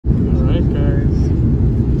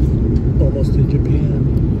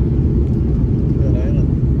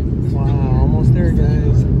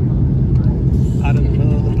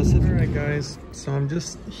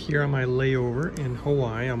just here on my layover in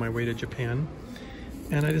Hawaii on my way to Japan,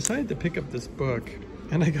 and I decided to pick up this book.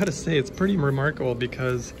 And I gotta say, it's pretty remarkable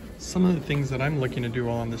because some of the things that I'm looking to do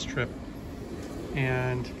while on this trip.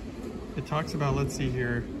 And it talks about, let's see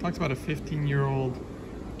here, it talks about a 15-year-old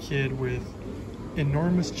kid with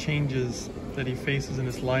enormous changes that he faces in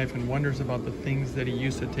his life and wonders about the things that he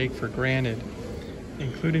used to take for granted,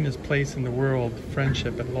 including his place in the world,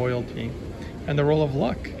 friendship and loyalty, and the role of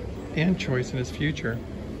luck and choice in his future.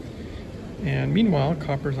 And meanwhile,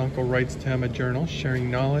 Copper's uncle writes to him a journal, sharing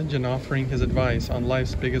knowledge and offering his advice on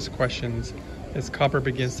life's biggest questions as Copper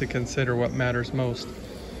begins to consider what matters most.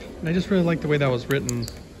 And I just really like the way that was written,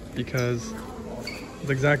 because it's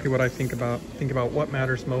exactly what I think about what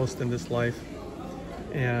matters most in this life.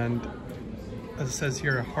 And as it says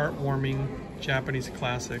here, a heartwarming Japanese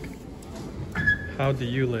classic, How Do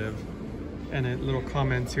You Live? And in little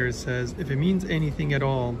comments here it says, if it means anything at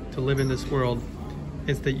all to live in this world,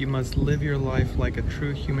 it's that you must live your life like a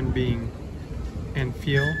true human being and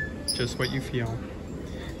feel just what you feel.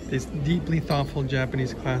 This deeply thoughtful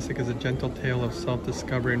Japanese classic is a gentle tale of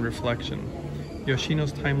self-discovery and reflection.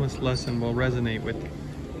 Yoshino's timeless lesson will resonate with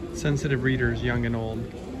sensitive readers, young and old.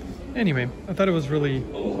 Anyway, I thought it was really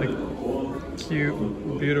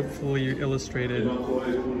cute, beautifully illustrated,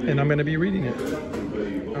 and I'm gonna be reading it.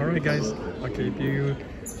 All right, guys, I'll keep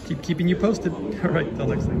keeping you posted. All right, till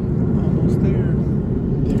next time. Almost there.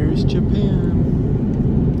 There's Japan.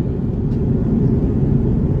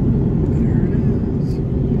 There it is.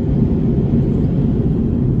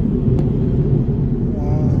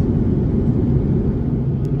 Wow.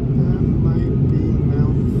 That might be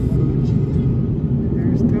Mount Fuji.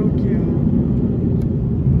 There's Tokyo.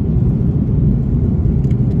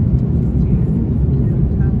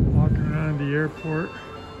 Walking around the airport,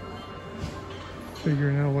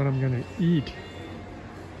 figuring out what I'm gonna eat.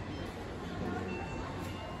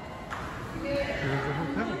 There's the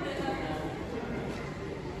hotel.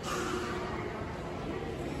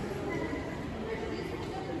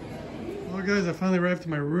 Well guys, I finally arrived to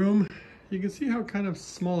my room. You can see how kind of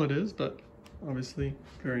small it is, but obviously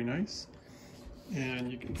very nice.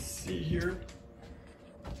 And you can see here,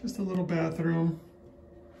 just a little bathroom.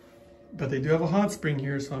 But they do have a hot spring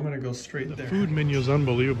here, so I'm gonna go straight there. The food menu is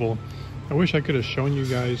unbelievable. I wish I could have shown you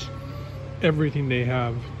guys everything they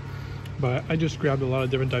have, but I just grabbed a lot of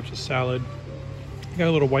different types of salad. I got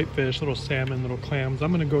a little whitefish, little salmon, little clams.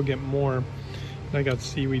 I'm gonna go get more. I got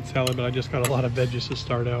seaweed salad, but I just got a lot of veggies to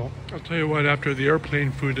start out. I'll tell you what, after the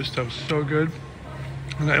airplane food, this stuff's so good.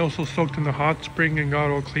 And I also soaked in the hot spring and got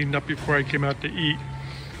all cleaned up before I came out to eat.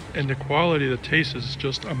 And the quality, the taste is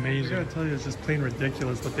just amazing. I gotta tell you, it's just plain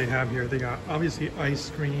ridiculous what they have here. They got obviously ice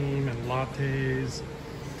cream and lattes,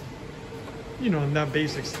 you know, and that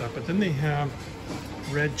basic stuff. But then they have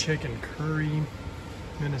red chicken curry,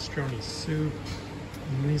 minestrone soup,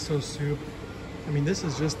 miso soup. I mean, this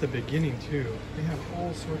is just the beginning too. They have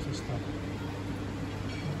all sorts of stuff.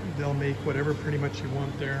 They'll make whatever pretty much you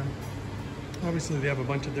want there. Obviously, they have a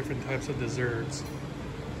bunch of different types of desserts.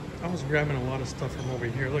 I was grabbing a lot of stuff from over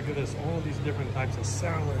here. Look at this, all these different types of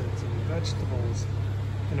salads and vegetables.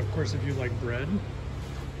 And of course, if you like bread,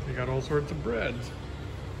 they got all sorts of breads.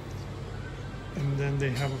 And then they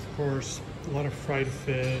have, of course, a lot of fried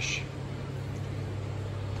fish,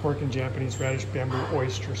 pork and Japanese radish bamboo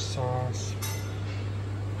oyster sauce,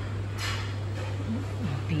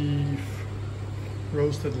 beef,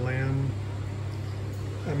 roasted lamb.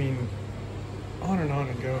 I mean, on and on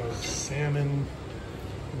it goes. Salmon,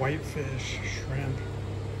 whitefish, shrimp.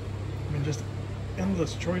 I mean, just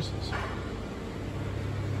endless choices.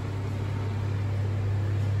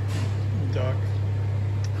 Duck.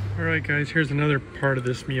 All right, guys, here's another part of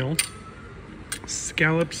this meal.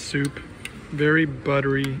 Scallop soup, very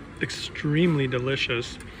buttery, extremely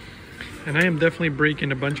delicious. And I am definitely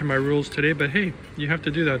breaking a bunch of my rules today, but hey, you have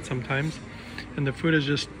to do that sometimes. And the food is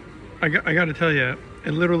just, I got to tell you,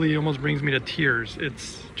 it literally almost brings me to tears.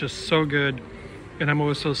 It's just so good. And I'm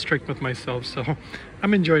always so strict with myself, so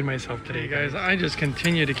I'm enjoying myself today, guys. I just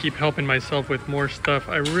continue to keep helping myself with more stuff.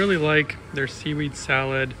 I really like their seaweed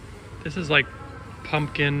salad. This is like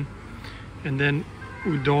pumpkin, and then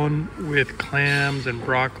udon with clams and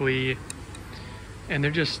broccoli. And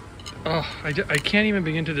they're just, oh, I can't even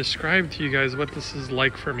begin to describe to you guys what this is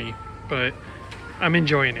like for me, but I'm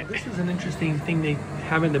enjoying it. This is an interesting thing they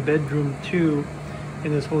have in the bedroom too,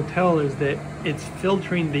 in this hotel, is that it's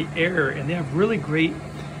filtering the air, and they have really great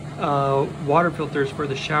water filters for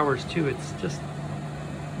the showers too. It's just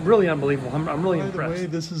really unbelievable. I'm really impressed. By the way,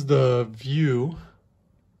 this is the view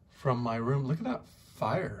from my room. Look at that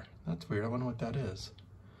fire. That's weird. I wonder what that is.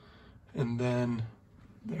 And then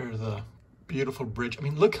there's a beautiful bridge. I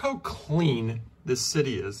mean, look how clean this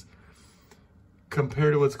city is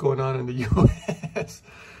compared to what's going on in the US.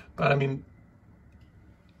 But I mean,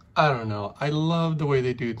 I don't know. I love the way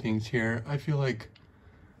they do things here. I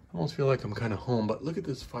almost feel like I'm kind of home, but look at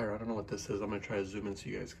this fire. I don't know what this is. I'm gonna try to zoom in so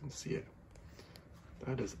you guys can see it.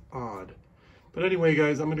 That is odd. But anyway,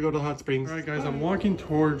 guys, I'm gonna go to the hot springs. All right, guys, I'm walking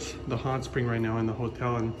towards the hot spring right now in the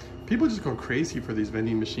hotel, and people just go crazy for these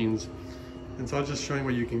vending machines. And so I'll just show you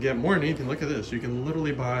what you can get. More than anything, look at this. You can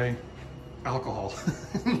literally buy alcohol.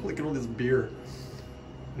 Look at all this beer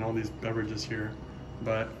and all these beverages here.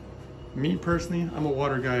 But me personally, I'm a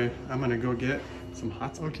water guy. I'm gonna go get some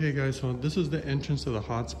hot springs. Okay, guys, so this is the entrance to the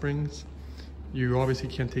hot springs. You obviously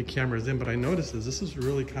can't take cameras in, but I noticed this is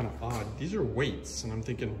really kind of odd. These are weights, and I'm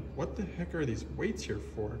thinking, what the heck are these weights here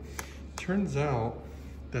for? Turns out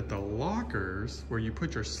that the lockers where you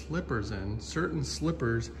put your slippers in, certain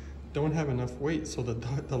slippers don't have enough weight, so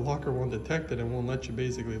the locker won't detect it and won't let you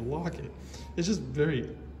basically lock it. It's just very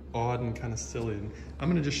odd and kind of silly. And I'm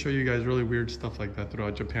gonna just show you guys really weird stuff like that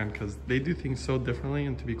throughout Japan, because they do things so differently,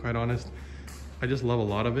 and to be quite honest, I just love a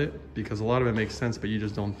lot of it, because a lot of it makes sense, but you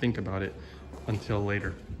just don't think about it until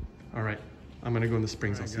later. All right, I'm gonna go in the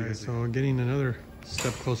springs. I'll see you guys. So getting another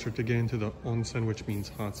step closer to getting to the onsen, which means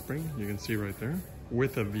hot spring. You can see right there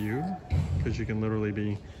with a view, because you can literally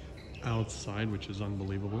be outside, which is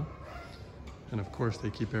unbelievable. And of course, they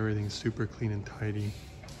keep everything super clean and tidy.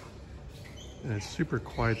 And it's super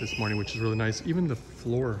quiet this morning, which is really nice. Even the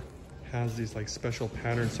floor has these like special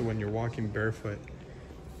patterns, so when you're walking barefoot,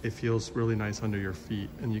 it feels really nice under your feet.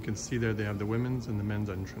 And you can see there they have the women's and the men's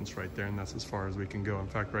entrance right there, and that's as far as we can go. In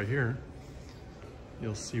fact, right here,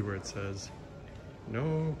 you'll see where it says,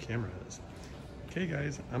 no cameras. Okay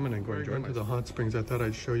guys, I'm gonna go to the hot springs. I thought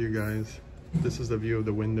I'd show you guys. This is the view of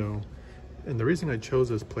the window. And the reason I chose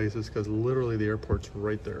this place is because literally the airport's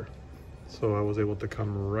right there. So I was able to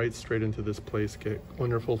come right straight into this place, get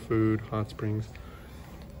wonderful food, hot springs,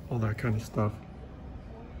 all that kind of stuff.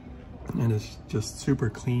 And it's just super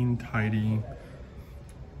clean, tidy,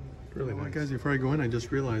 really nice. Guys, before I go in, I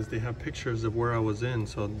just realized they have pictures of where I was in.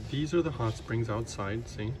 So these are the hot springs outside,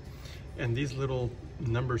 see? And these little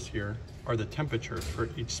numbers here are the temperatures for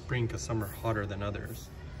each spring, because some are hotter than others.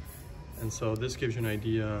 And so this gives you an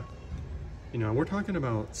idea. You know, we're talking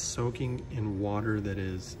about soaking in water that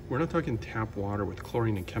is, we're not talking tap water with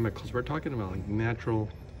chlorine and chemicals. We're talking about like natural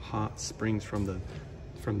hot springs from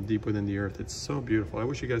deep within the earth. It's so beautiful. I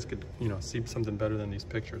wish you guys could, you know, see something better than these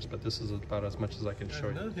pictures, but this is about as much as I can show you.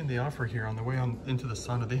 Another thing they offer here on the way on into the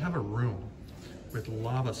sauna, they have a room with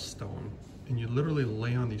lava stone, and you literally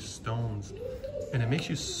lay on these stones and it makes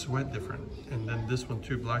you sweat different. And then this one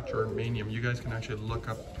too, black germanium. You guys can actually look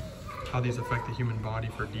up how these affect the human body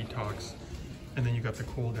for detox. And then you got the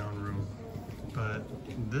cool down room. But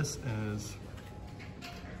this is,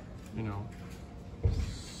 you know,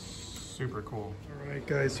 super cool. All right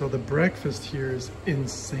guys, so the breakfast here is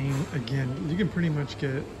insane. Again, you can pretty much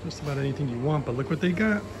get just about anything you want, but look what they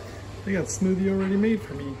got. They got smoothie already made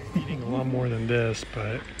for me. Eating a lot more than this,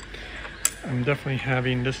 but I'm definitely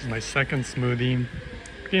having, this is my second smoothie.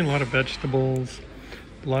 Getting a lot of vegetables.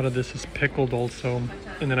 A lot of this is pickled also.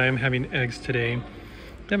 And then I am having eggs today.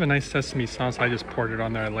 They have a nice sesame sauce. I just poured it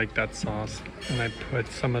on there. I like that sauce. And I put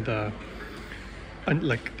some of the,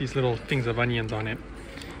 like these little things of onions on it.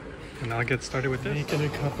 And I'll get started with this. Making a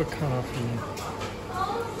cup of coffee.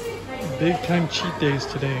 Big time cheat days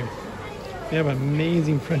today. They have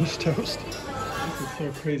amazing French toast. This is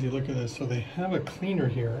so crazy. Look at this. So they have a cleaner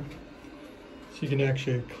here. So you can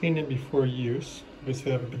actually clean it before use. Obviously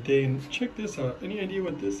they have a bidet. And check this out. Any idea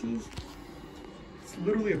what this is? It's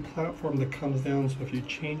literally a platform that comes down, so if you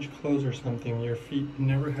change clothes or something, your feet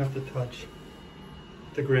never have to touch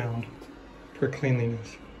the ground for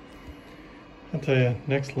cleanliness. I'll tell you,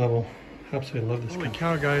 next level. Absolutely love this. Holy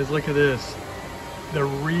cow, guys, look at this. The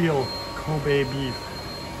real Kobe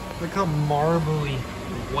beef. Look how marbly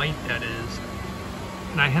white that is.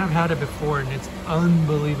 And I have had it before, and it's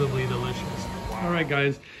unbelievably delicious. Wow. All right,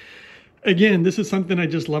 guys. Again, this is something I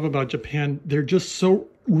just love about Japan. They're just so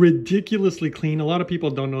ridiculously clean. A lot of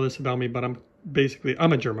people don't know this about me, but I'm a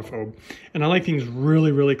germaphobe. And I like things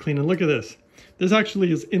really, really clean. And look at this. This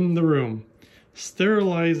actually is in the room.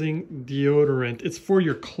 Sterilizing deodorant. It's for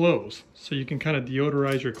your clothes. So you can kind of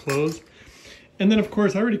deodorize your clothes. And then, of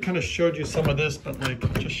course, I already kind of showed you some of this, but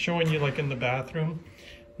like just showing you like in the bathroom.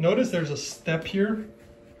 Notice there's a step here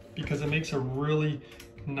because it makes a really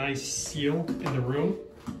nice seal in the room.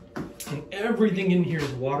 And everything in here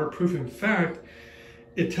is waterproof. In fact,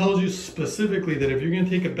 it tells you specifically that if you're going to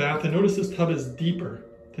take a bath, and notice this tub is deeper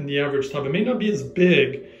than the average tub. It may not be as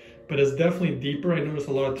big, but it's definitely deeper. I notice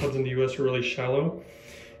a lot of tubs in the US are really shallow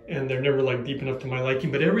and they're never like deep enough to my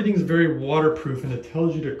liking, but everything's very waterproof and it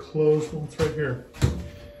tells you to close, well, it's right here.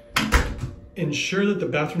 Ensure that the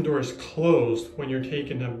bathroom door is closed when you're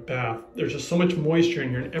taking a bath. There's just so much moisture in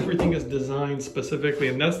here and everything is designed specifically,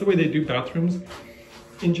 and that's the way they do bathrooms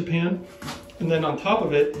in Japan. And then on top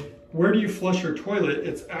of it, where do you flush your toilet?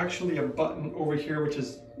 It's actually a button over here, which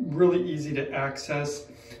is really easy to access.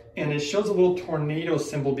 And it shows a little tornado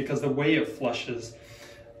symbol because the way it flushes.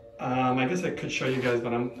 I guess I could show you guys,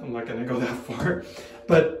 but I'm not gonna go that far.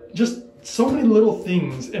 But just so many little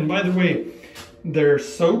things. And by the way, their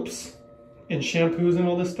soaps and shampoos and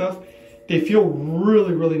all this stuff, they feel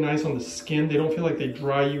really, really nice on the skin. They don't feel like they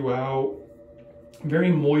dry you out. Very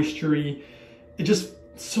moistury. It just,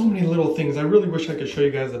 so many little things. I really wish I could show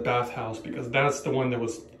you guys the bathhouse because that's the one that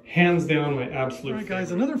was hands down my absolute favorite.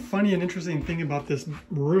 Guys, another funny and interesting thing about this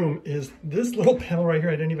room is this little panel right here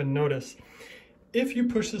I didn't even notice. If you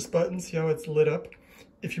push this button, see how it's lit up?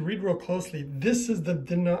 If you read real closely, this is the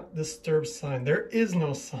do not disturb sign. There is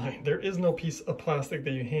no sign. There is no piece of plastic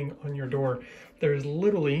that you hang on your door. There's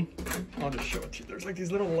literally, I'll just show it to you. There's like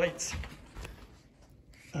these little lights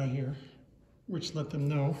out here, which let them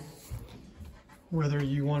know whether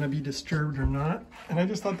you want to be disturbed or not. And I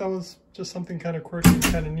just thought that was just something kind of quirky and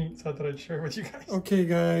kind of neat, so I thought I'd share it with you guys. Okay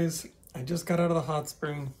guys, I just got out of the hot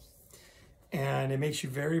spring and it makes you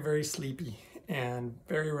very, very sleepy and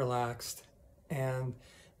very relaxed. And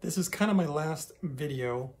this is kind of my last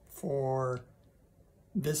video for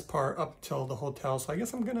this part up till the hotel. So I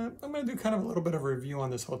guess I'm gonna do kind of a little bit of a review on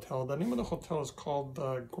this hotel. The name of the hotel is called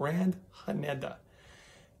the Grand Haneda.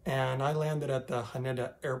 And I landed at the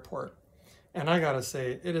Haneda airport. And I gotta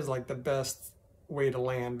say, it is like the best way to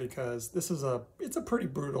land because it's a pretty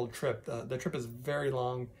brutal trip. The trip is very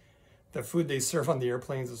long. The food they serve on the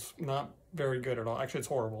airplanes is not very good at all. Actually, it's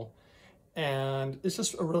horrible. And it's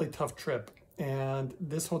just a really tough trip. And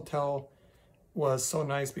this hotel was so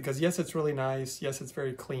nice because yes, it's really nice. Yes, it's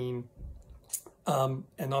very clean.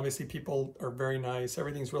 And obviously people are very nice.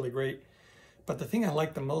 Everything's really great. But the thing I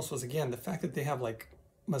liked the most was, again, the fact that they have like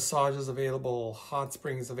massages available, hot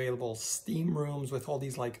springs available, steam rooms with all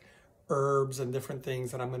these like herbs and different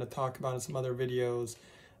things that I'm going to talk about in some other videos.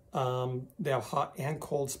 They have hot and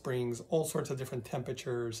cold springs, all sorts of different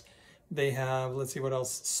temperatures. They have, let's see what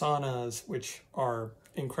else, saunas, which are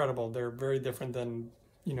incredible. They're very different than,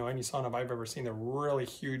 you know, any sauna I've ever seen. They're really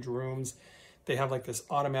huge rooms. They have like this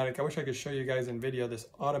automatic, I wish I could show you guys in video, this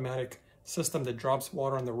automatic system that drops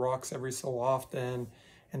water on the rocks every so often.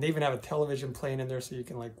 And they even have a television playing in there so you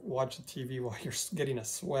can like watch the TV while you're getting a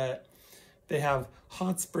sweat. They have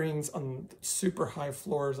hot springs on super high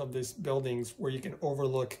floors of these buildings where you can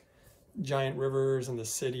overlook giant rivers and the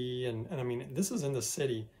city. And I mean, this is in the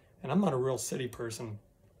city and I'm not a real city person.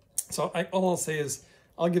 So all I'll say is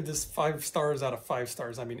I'll give this 5 stars out of 5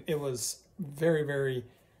 stars. I mean, it was very, very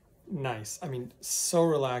nice. I mean, so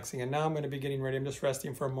relaxing. And now I'm going to be getting ready. I'm just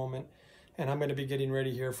resting for a moment. And I'm going to be getting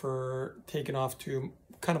ready here for taking off to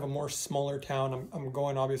kind of a more smaller town. I'm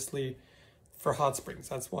going obviously for hot springs.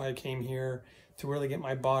 That's why I came here, to really get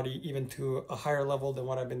my body even to a higher level than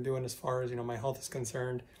what I've been doing as far as, you know, my health is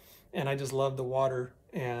concerned. And I just love the water,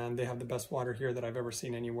 and they have the best water here that I've ever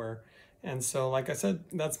seen anywhere. And so, like I said,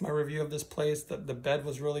 that's my review of this place. The bed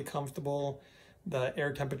was really comfortable. The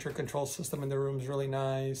air temperature control system in the room is really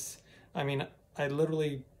nice. I mean, I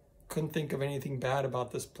literally couldn't think of anything bad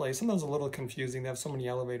about this place. Sometimes a little confusing. They have so many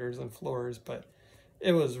elevators and floors, but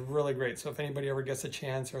it was really great. So if anybody ever gets a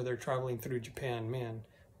chance or they're traveling through Japan, man,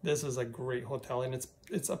 this is a great hotel, and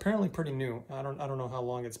it's apparently pretty new. I don't know how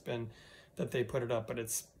long it's been that they put it up, but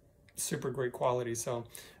it's super great quality. So,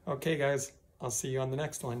 okay guys, I'll see you on the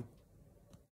next one.